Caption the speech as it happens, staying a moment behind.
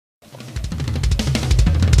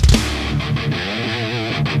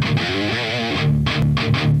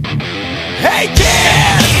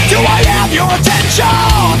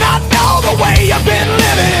way you've been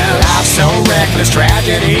living. Life so reckless,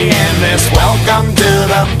 tragedy endless. Welcome to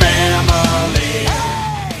the family.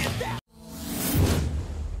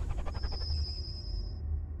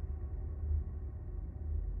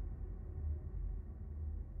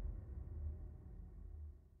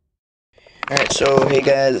 Alright, so hey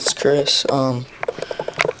guys, it's Chris.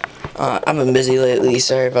 I've been busy lately.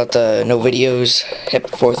 Sorry about the no videos. Happy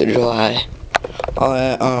 4th of July. All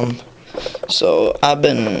that. So I've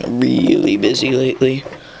been really busy lately.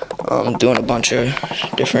 Doing a bunch of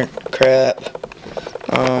different crap.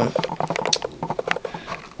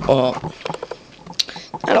 Well,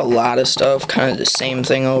 not a lot of stuff. Kind of the same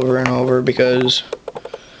thing over and over because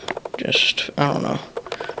just I don't know.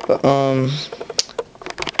 But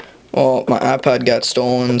well, my iPod got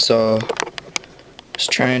stolen, so I was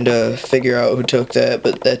trying to figure out who took that,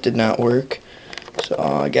 but that did not work. So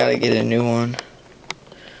I gotta get a new one.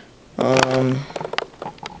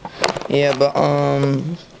 Yeah, but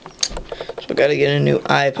so I gotta get a new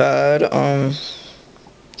iPod.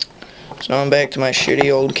 So I'm back to my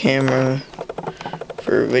shitty old camera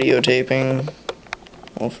for videotaping.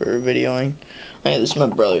 Well, for videoing. Hey, this is my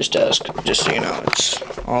brother's desk, just so you know. It's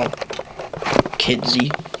all kidsy.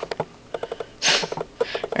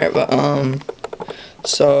 Alright, but,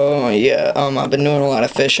 so, yeah, I've been doing a lot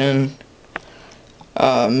of fishing.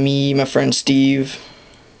 Me, my friend Steve,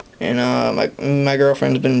 and, my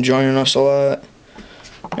girlfriend's been joining us a lot.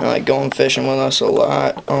 And, like, going fishing with us a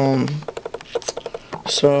lot.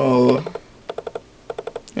 So,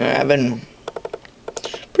 yeah, I've been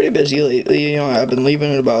pretty busy lately. You know, I've been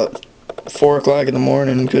leaving at about 4 o'clock in the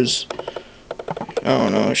morning, because, I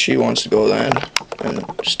don't know, she wants to go then. And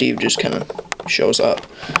Steve just kind of shows up.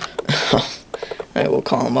 I will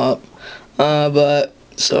call him up. But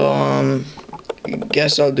so I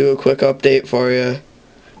guess I'll do a quick update for you.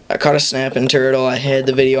 I caught a snapping turtle. I had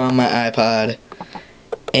the video on my iPod,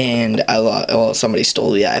 and somebody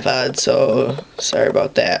stole the iPod. So sorry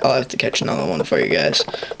about that. I'll have to catch another one for you guys.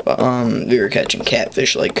 But we were catching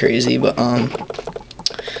catfish like crazy. But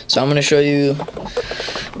so I'm gonna show you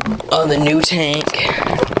the new tank.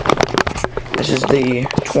 This is the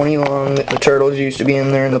 20 long that the turtles used to be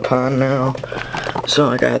in there in the pond now. So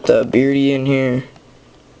I got the Beardy in here.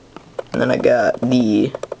 And then I got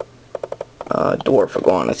the dwarf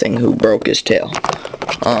iguana thing who broke his tail.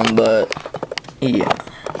 But yeah.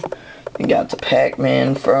 I got the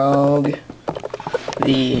Pac-Man frog.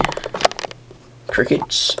 The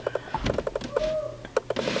crickets.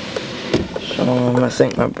 So I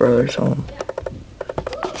think my brother's home.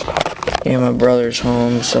 Yeah, my brother's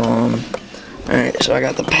home, so alright, so I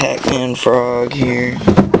got the Pac-Man frog here.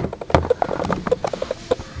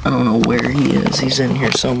 I don't know where he is. He's in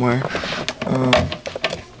here somewhere.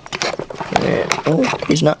 Yeah. Oh,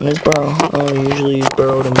 he's not in his burrow. Oh, usually he's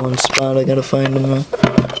burrowed in one spot. I gotta find him though.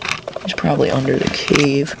 He's probably under the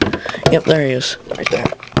cave. Yep, there he is. Right there.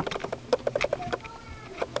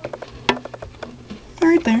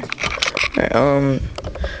 Right there. Alright,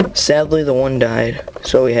 sadly the one died,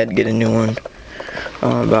 so we had to get a new one.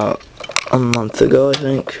 About a month ago, I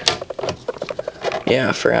think. Yeah,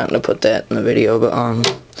 I forgot to put that in the video, but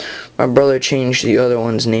my brother changed the other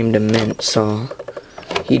one's name to Mint, so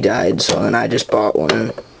he died, so then I just bought one,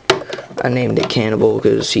 and I named it Cannibal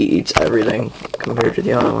because he eats everything compared to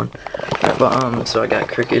the other one. Right, but so I got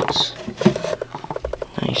crickets.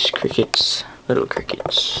 Nice crickets, little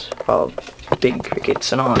crickets, all big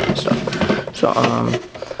crickets and all that stuff. So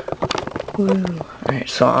alright,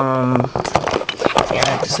 so yeah, I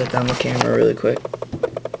have to set down the camera really quick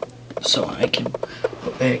so I can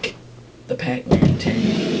put back the Pac-Man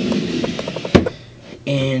tank.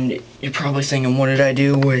 And you're probably thinking, what did I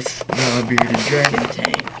do with the Bearded Dragon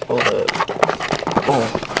tank? Well,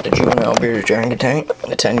 the juvenile Bearded Dragon tank,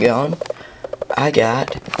 the 10 gallon. I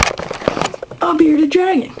got a Bearded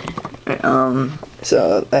Dragon.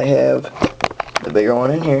 So I have the bigger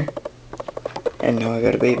one in here, and now I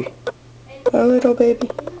got a baby. A little baby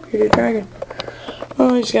Bearded Dragon.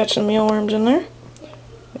 Oh, he's got some mealworms in there.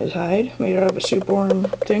 His hide, made out of a soup worm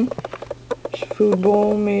thing. His food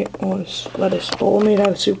bowl made, his lettuce bowl made out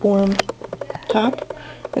of soup worm top.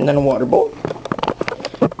 And then a water bowl.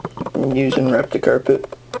 I'm using Repticarpet,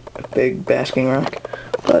 a big basking rock.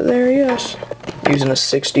 But there he is. Using a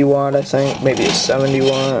 60 watt, I think, maybe a 70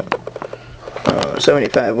 watt.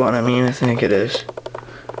 75 watt, I mean, I think it is.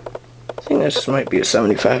 I think this might be a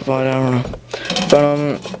 75 watt, I don't know. But,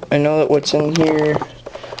 I know that what's in here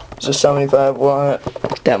is a 75 watt.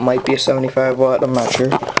 That might be a 75 watt, I'm not sure.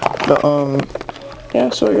 But,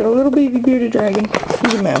 yeah, so I got a little baby Bearded Dragon.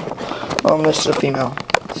 He's a male. This is a female,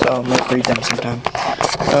 so I might breed them sometime.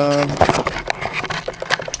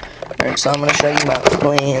 Alright, so I'm gonna show you my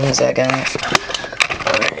plans I got.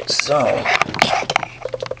 Alright, so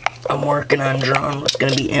I'm working on drawing what's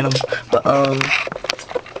gonna be in them. But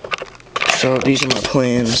so these are my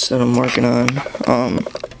plans that I'm working on.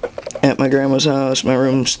 At my grandma's house, my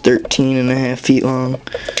room's 13.5 feet long.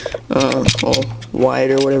 Well, wide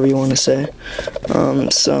or whatever you want to say.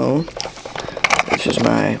 So this is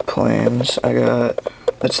my plans.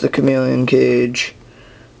 That's the chameleon cage.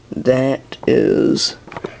 That is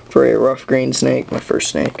for a rough green snake, my first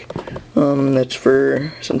snake. That's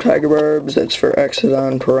for some tiger barbs. That's for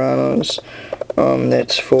Exodon piranhas.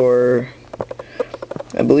 That's for,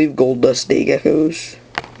 I believe, gold dust day geckos.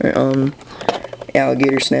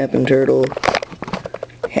 Alligator snapping turtle.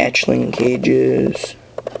 Hatchling cages.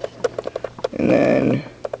 And then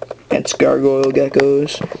that's gargoyle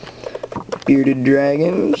geckos. Bearded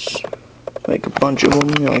dragons. Like a bunch of them,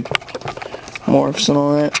 like morphs and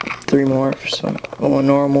all that. 3 morphs. One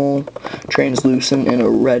normal, translucent, and a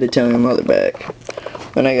red Italian leatherback.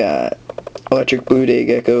 Then I got electric blue day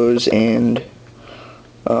geckos and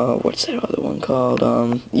what's that other one called?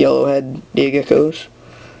 Yellowhead day geckos.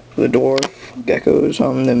 The dwarf geckos,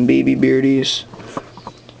 them baby beardies.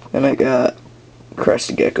 And I got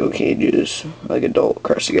crested gecko cages, like adult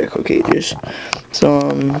crested gecko cages. So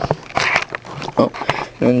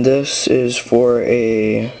and this is for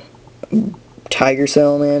a tiger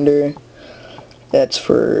salamander. That's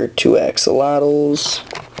for 2 axolotls.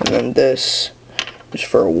 And then this is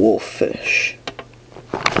for a wolffish.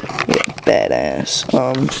 Yeah, badass.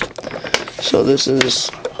 So this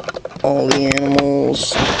is all the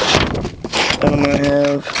animals that I'm gonna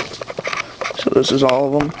have. So this is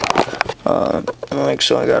all of them.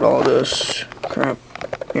 So I got all this crap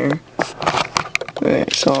here. Okay,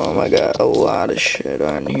 so I got a lot of shit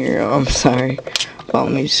on here. I'm sorry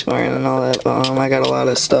about me swearing and all that, but I got a lot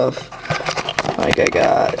of stuff. Like I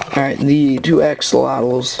got, alright, the 2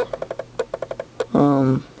 axolotls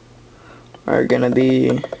are gonna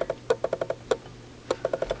be,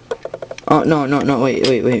 oh no, wait,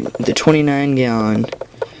 the 29 gallon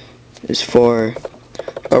is for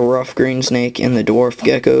a rough green snake and the dwarf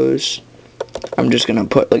geckos. I'm just gonna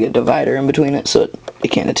put like a divider in between it so they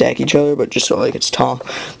can't attack each other, but just so like it's tall.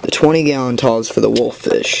 The 20 gallon tall is for the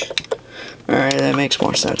wolffish. Alright, that makes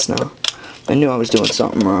more sense now. I knew I was doing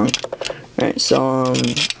something wrong. Alright, so I'm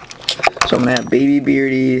gonna have baby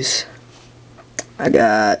beardies. I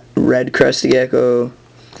got red crested gecko,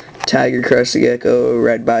 tiger crested gecko,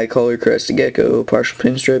 red bicolor crested gecko, partial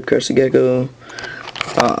pinstripe crested gecko,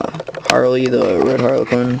 Harley, the red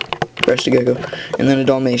harlequin crested gecko, and then a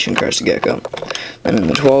Dalmatian crested gecko. And in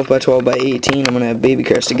the 12 by 12 by 18, I'm gonna have baby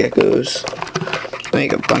crested geckos.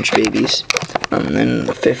 Make a bunch of babies. And then in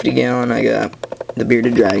the 50 gallon, I got the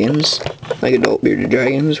bearded dragons, like adult bearded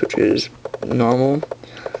dragons, which is normal.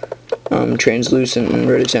 Translucent and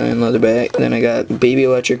red Italian leatherback. Then I got baby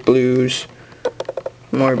electric blues,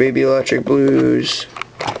 more baby electric blues,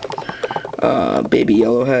 baby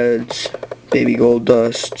yellowheads, baby gold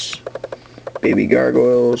dusts, baby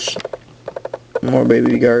gargoyles, more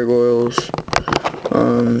baby gargoyles,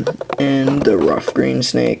 and the rough green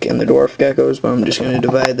snake and the dwarf geckos, but I'm just going to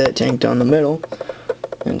divide that tank down the middle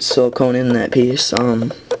and silicone in that piece.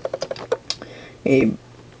 A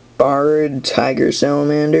barred tiger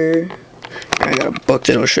salamander. I got a book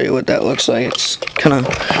that'll show you what that looks like. It's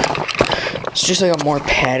it's just like a more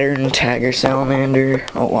patterned tiger salamander.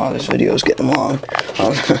 Oh wow, this video is getting long.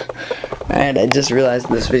 Alright, I just realized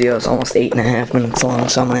this video is almost 8.5 minutes long,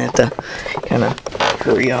 so I'm gonna have to kind of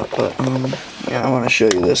hurry up. But yeah, I want to show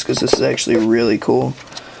you this because this is actually really cool.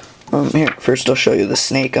 Here, first I'll show you the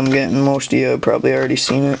snake I'm getting. Most of you have probably already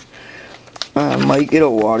seen it. I might get a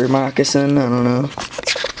water moccasin, I don't know.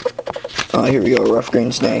 Oh, here we go, rough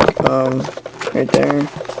green snake. Right there.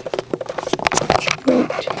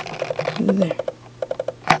 Right there.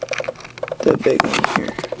 The big one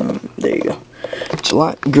here. There you go. It's a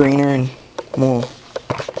lot greener and more,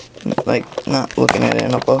 like, not looking at it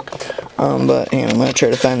in a book. But, yeah, I'm gonna try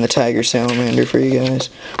to find the tiger salamander for you guys.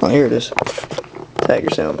 Oh, here it is.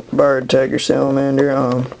 Barred tiger salamander.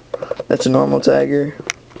 That's a normal tiger.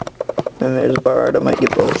 And there's barred. I might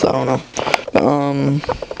get both, I don't know.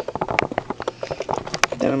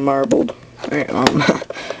 Then a marbled.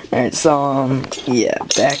 Alright, so, yeah,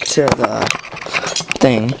 back to the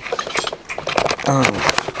thing.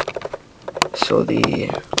 So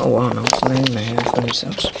oh wow, no, it's 9.5 minutes.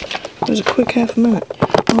 It was a quick half a minute.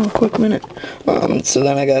 Oh, a quick minute. So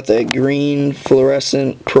then I got the green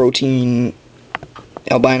fluorescent protein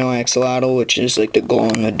albino axolotl, which is like the glow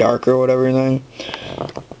in the dark or whatever thing.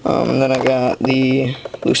 And then I got the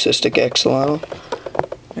leucistic axolotl.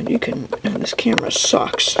 And you can, this camera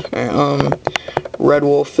sucks. Red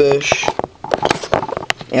wolf fish,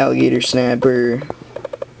 alligator snapper,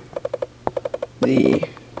 the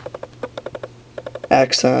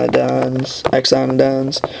axonodons,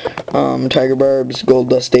 tiger barbs, gold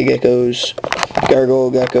dusty geckos,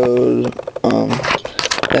 gargoyle geckos,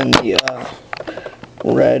 then the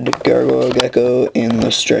red gargoyle gecko and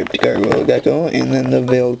the striped gargoyle gecko, and then the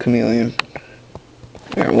veiled chameleon.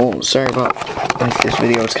 Alright, well, sorry about this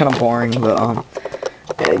video. It's kind of boring, but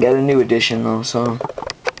yeah, I got a new edition though, so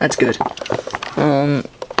that's good.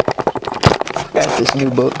 Got this new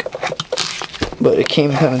book, but it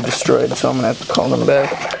came kind of destroyed, so I'm gonna have to call them back.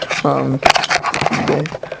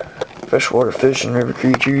 Freshwater fish and river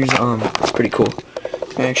creatures. It's pretty cool.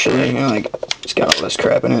 Actually, you know, like, it's got all this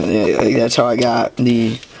crap in it. Like, that's how I got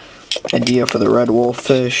the idea for the red wolf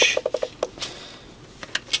fish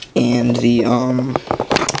and the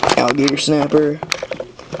alligator snapper.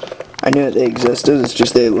 I knew that they existed. It's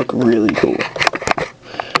just they look really cool.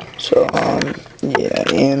 So yeah,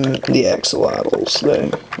 and the axolotls,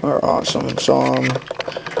 they are awesome. So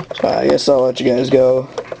I guess I'll let you guys go.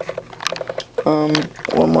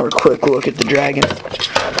 One more quick look at the dragon.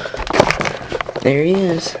 There he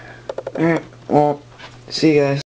is. Alright, well, see you guys.